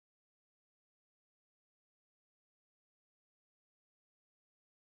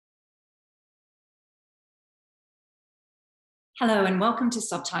Hello and welcome to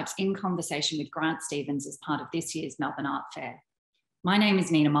SUBTYPE's In Conversation with Grant Stevens as part of this year's Melbourne Art Fair. My name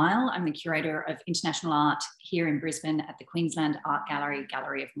is Nina Miall. I'm the Curator of International Art here in Brisbane at the Queensland Art Gallery,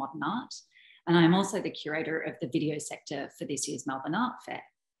 Gallery of Modern Art. And I'm also the Curator of the video sector for this year's Melbourne Art Fair.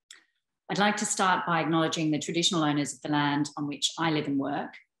 I'd like to start by acknowledging the traditional owners of the land on which I live and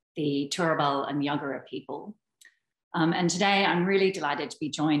work, the Turrbal and Yagara people. And today I'm really delighted to be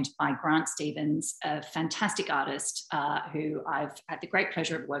joined by Grant Stevens, a fantastic artist who I've had the great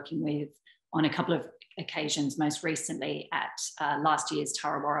pleasure of working with on a couple of occasions, most recently at last year's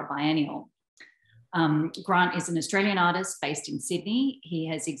Tarrawara Biennial. Grant is an Australian artist based in Sydney. He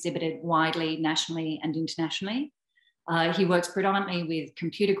has exhibited widely, nationally and internationally. He works predominantly with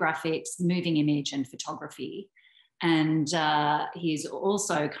computer graphics, moving image and photography. And he is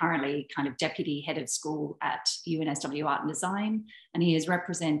also currently kind of deputy head of school at UNSW Art and Design. And he is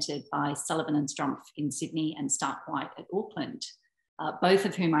represented by Sullivan and Strumpf in Sydney and Stark White at Auckland, both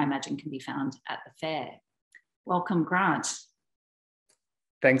of whom I imagine can be found at the fair. Welcome, Grant.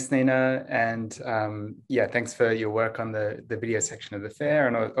 Thanks, Nina. And thanks for your work on the video section of the fair.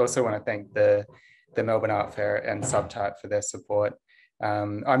 And I also want to thank the Melbourne Art Fair and SUBTYPE for their support.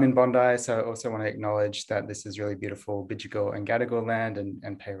 I'm in Bondi, so I also want to acknowledge that this is really beautiful Bidjigal and Gadigal land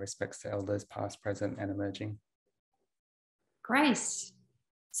and pay respects to elders past, present and emerging. Great.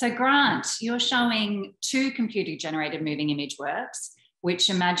 So Grant, you're showing two computer-generated moving image works, which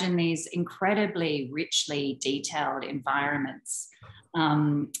imagine these incredibly richly detailed environments.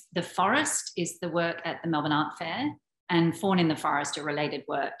 The Forest is the work at the Melbourne Art Fair, and Fawn in the Forest, a related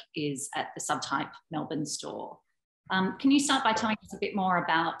work, is at the SUBTYPE Melbourne store. Can you start by telling us a bit more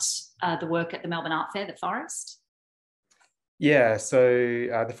about the work at the Melbourne Art Fair, The Forest? Yeah, so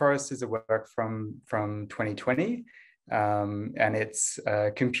The Forest is a work from 2020, and it's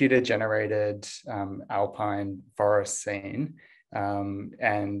a computer-generated alpine forest scene.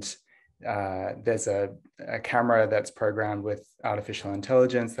 And there's a camera that's programmed with artificial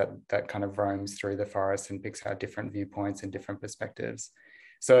intelligence that kind of roams through the forest and picks out different viewpoints and different perspectives.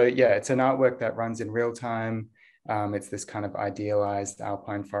 So yeah, it's an artwork that runs in real time. It's this kind of idealized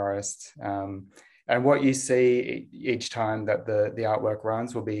alpine forest. And what you see each time that the artwork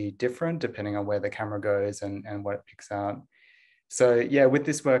runs will be different depending on where the camera goes and what it picks out. So yeah, with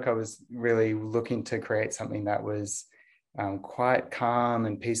this work, I was really looking to create something that was quite calm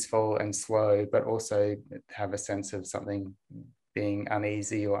and peaceful and slow, but also have a sense of something being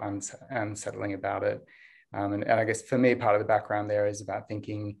uneasy or unsettling about it. And I guess for me, part of the background there is about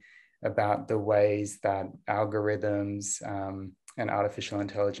thinking about the ways that algorithms and artificial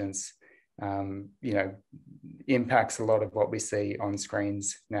intelligence, impacts a lot of what we see on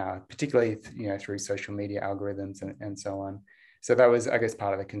screens now, particularly, through social media algorithms and so on. So that was, I guess,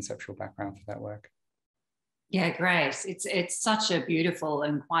 part of the conceptual background for that work. Yeah, great. It's such a beautiful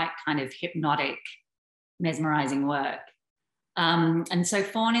and quite kind of hypnotic, mesmerizing work. And so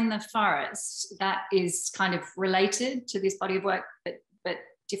Fawn in the Forest, that is kind of related to this body of work, but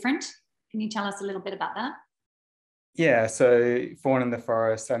different. Can you tell us a little bit about that? Yeah, so Fawn in the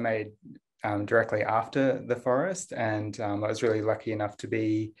Forest I made directly after The Forest, and I was really lucky enough to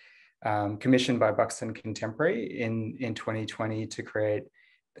be commissioned by Buxton Contemporary in 2020 to create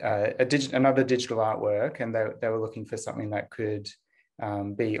another digital artwork, and they were looking for something that could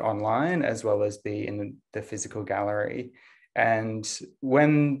be online as well as be in the physical gallery. And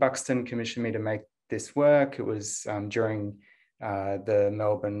when Buxton commissioned me to make this work, it was during the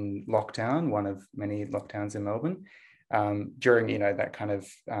Melbourne lockdown, one of many lockdowns in Melbourne, during that kind of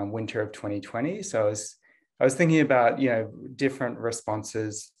winter of 2020. So I was thinking about different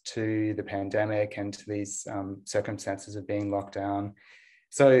responses to the pandemic and to these circumstances of being locked down.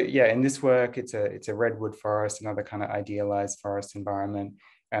 So yeah, in this work, it's a redwood forest, another kind of idealized forest environment,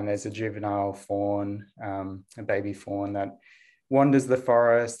 and there's a juvenile fawn, a baby fawn that wanders the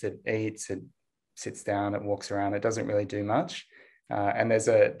forest. It eats, it sits down, it walks around, it doesn't really do much. And there's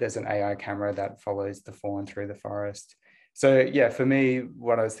an AI camera that follows the fawn through the forest. So yeah, for me,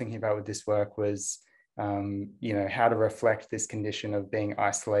 what I was thinking about with this work was, how to reflect this condition of being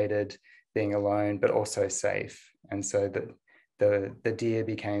isolated, being alone, but also safe. And so the deer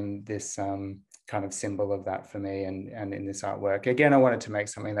became this kind of symbol of that for me and in this artwork. Again, I wanted to make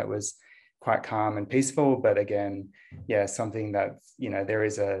something that was quite calm and peaceful, but again, yeah, something that,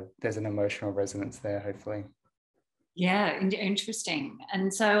 there's an emotional resonance there, hopefully. Yeah, interesting.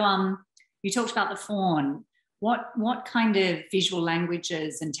 And so you talked about the fawn. What kind of visual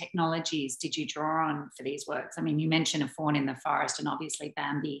languages and technologies did you draw on for these works? I mean, you mentioned a fawn in the forest, and obviously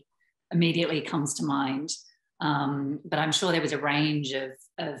Bambi immediately comes to mind. But I'm sure there was a range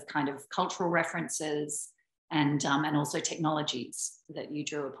of kind of cultural references and also technologies that you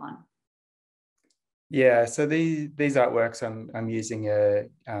drew upon? Yeah, so these artworks, I'm using a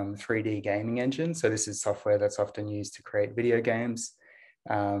 3D gaming engine. So this is software that's often used to create video games.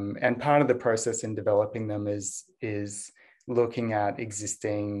 And part of the process in developing them is looking at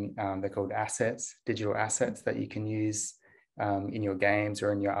existing, they're called assets, digital assets that you can use in your games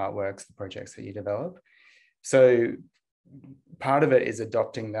or in your artworks, the projects that you develop. So part of it is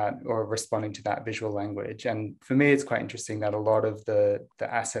adopting that or responding to that visual language. And for me, it's quite interesting that a lot of the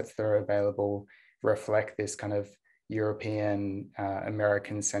assets that are available reflect this kind of European,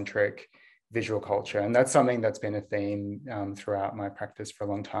 American-centric visual culture. And that's something that's been a theme throughout my practice for a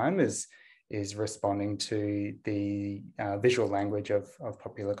long time, is responding to the visual language of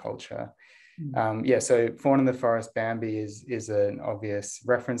popular culture. Yeah, so Fawn in the Forest, Bambi is an obvious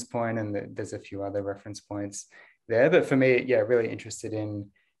reference point, and there's a few other reference points there. But for me, yeah, really interested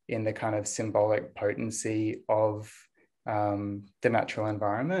in the kind of symbolic potency of the natural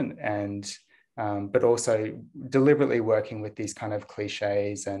environment, and but also deliberately working with these kind of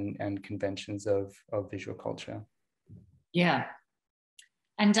cliches and conventions of visual culture. Yeah.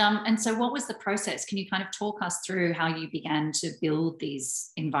 And so what was the process? Can you kind of talk us through how you began to build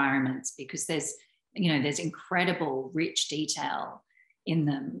these environments? Because there's incredible rich detail in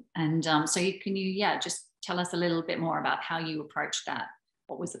them. And so can you just tell us a little bit more about how you approached that?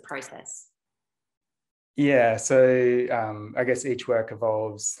 What was the process? Yeah, so I guess each work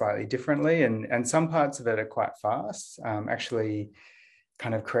evolves slightly differently, and some parts of it are quite fast. Actually,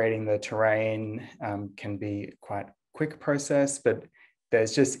 kind of creating the terrain can be quite a quick process, but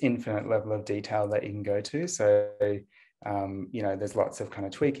there's just infinite level of detail that you can go to. So, there's lots of kind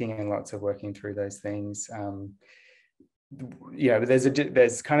of tweaking and lots of working through those things. But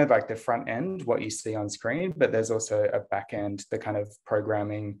there's kind of like the front end, what you see on screen, but there's also a back end, the kind of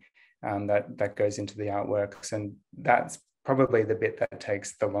programming that goes into the artworks, and that's probably the bit that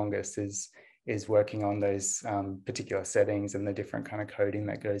takes the longest, is working on those particular settings and the different kind of coding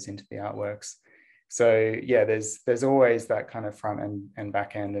that goes into the artworks. So yeah, there's always that kind of front end and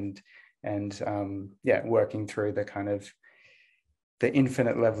back end, and working through the kind of the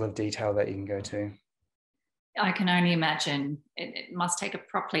infinite level of detail that you can go to. I can only imagine it must take a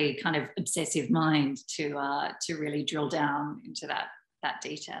properly kind of obsessive mind to really drill down into that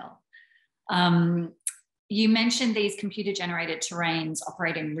detail. You mentioned these computer-generated terrains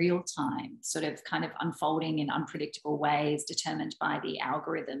operate in real time, sort of kind of unfolding in unpredictable ways determined by the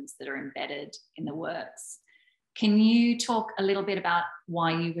algorithms that are embedded in the works. Can you talk a little bit about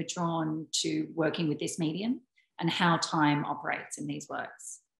why you were drawn to working with this medium and how time operates in these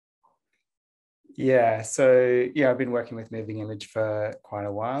works? Yeah, so I've been working with moving image for quite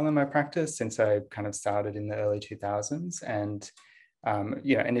a while in my practice, since I kind of started in the early 2000s, and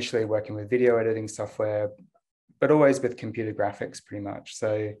initially working with video editing software, but always with computer graphics pretty much.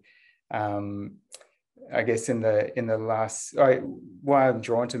 So I guess in the last, why I'm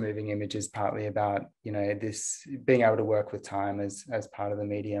drawn to moving image is partly about, this being able to work with time as part of the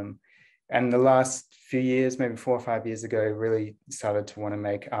medium. And the last few years, maybe 4 or 5 years ago, really started to want to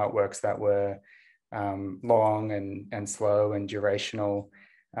make artworks that were long and slow and durational,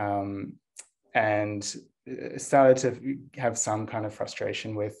 and started to have some kind of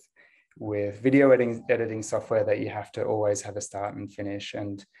frustration with video editing software that you have to always have a start and finish,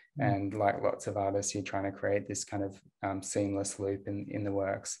 and like lots of artists, you're trying to create this kind of seamless loop in the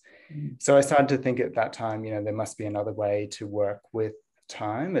works. So I started to think at that time, there must be another way to work with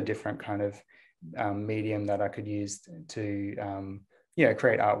time, a different kind of medium that I could use to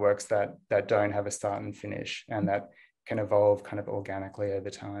create artworks that don't have a start and finish, and that can evolve kind of organically over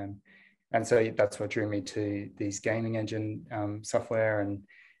time. And so that's what drew me to these gaming engine software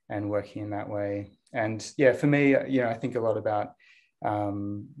and working in that way. And yeah, for me, I think a lot about,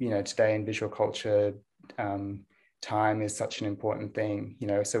 today in visual culture, time is such an important thing,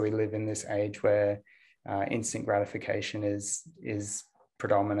 so we live in this age where instant gratification is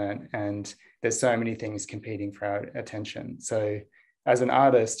predominant, and there's so many things competing for our attention. So as an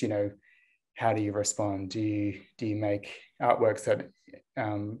artist, how do you respond? Do you make artworks that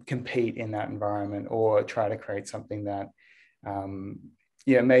compete in that environment, or try to create something that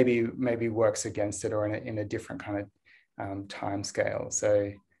maybe works against it, or in a different kind of time scale?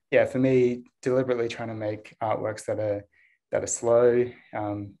 So yeah, for me, deliberately trying to make artworks that are slow,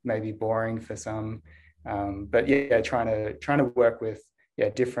 maybe boring for some, but yeah, trying to work with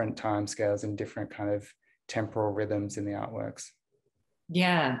different time scales and different kind of temporal rhythms in the artworks.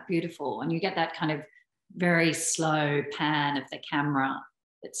 Yeah, beautiful. And you get that kind of very slow pan of the camera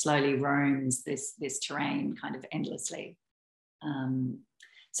that slowly roams this terrain kind of endlessly.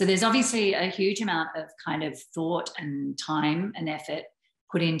 So there's obviously a huge amount of kind of thought and time and effort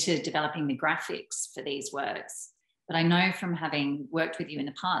put into developing the graphics for these works. But I know from having worked with you in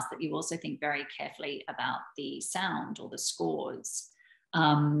the past that you also think very carefully about the sound or the scores.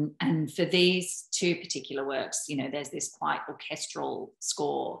 And for these two particular works, you know, there's this quite orchestral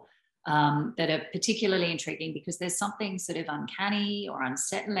score that are particularly intriguing because there's something sort of uncanny or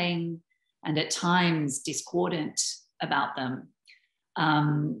unsettling and at times discordant about them.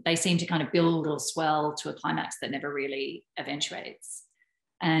 They seem to kind of build or swell to a climax that never really eventuates.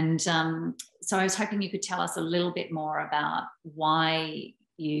 And so I was hoping you could tell us a little bit more about why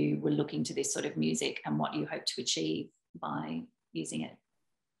you were looking to this sort of music and what you hope to achieve by using it.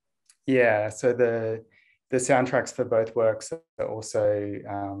 Yeah, so the soundtracks for both works are also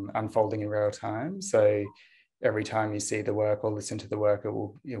unfolding in real time. So every time you see the work or listen to the work, it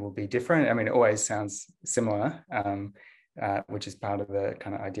will be different. I mean, it always sounds similar, which is part of the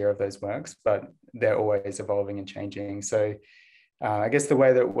kind of idea of those works, but they're always evolving and changing. So I guess the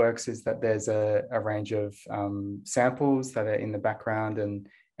way that it works is that there's a range of samples that are in the background,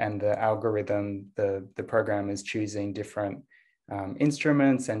 and the algorithm, the program is choosing different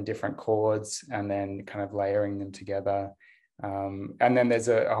instruments and different chords and then kind of layering them together. And then there's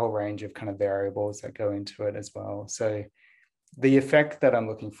a whole range of kind of variables that go into it as well. So the effect that I'm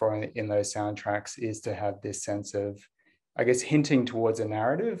looking for in those soundtracks is to have this sense of, I guess, hinting towards a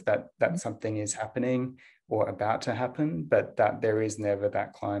narrative that something is happening or about to happen, but that there is never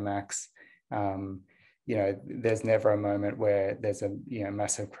that climax. You know, there's never a moment where there's a, you know,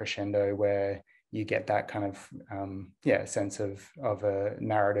 massive crescendo where you get that kind of sense of a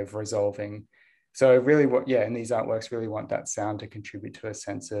narrative resolving. So really in these artworks really want that sound to contribute to a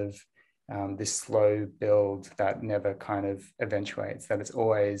sense of this slow build that never kind of eventuates, that it's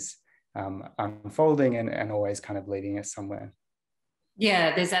always unfolding and always kind of leading us somewhere.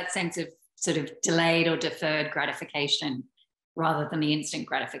 Yeah, there's that sense of sort of delayed or deferred gratification rather than the instant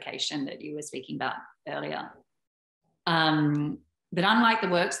gratification that you were speaking about earlier. But unlike the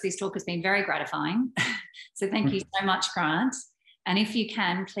works, this talk has been very gratifying. So thank you so much, Grant. And if you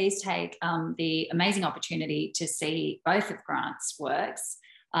can, please take the amazing opportunity to see both of Grant's works,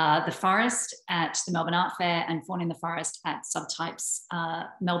 The Forest at the Melbourne Art Fair and Fawn in the Forest at SUBTYPE's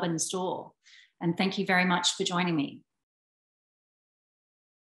Melbourne store. And thank you very much for joining me.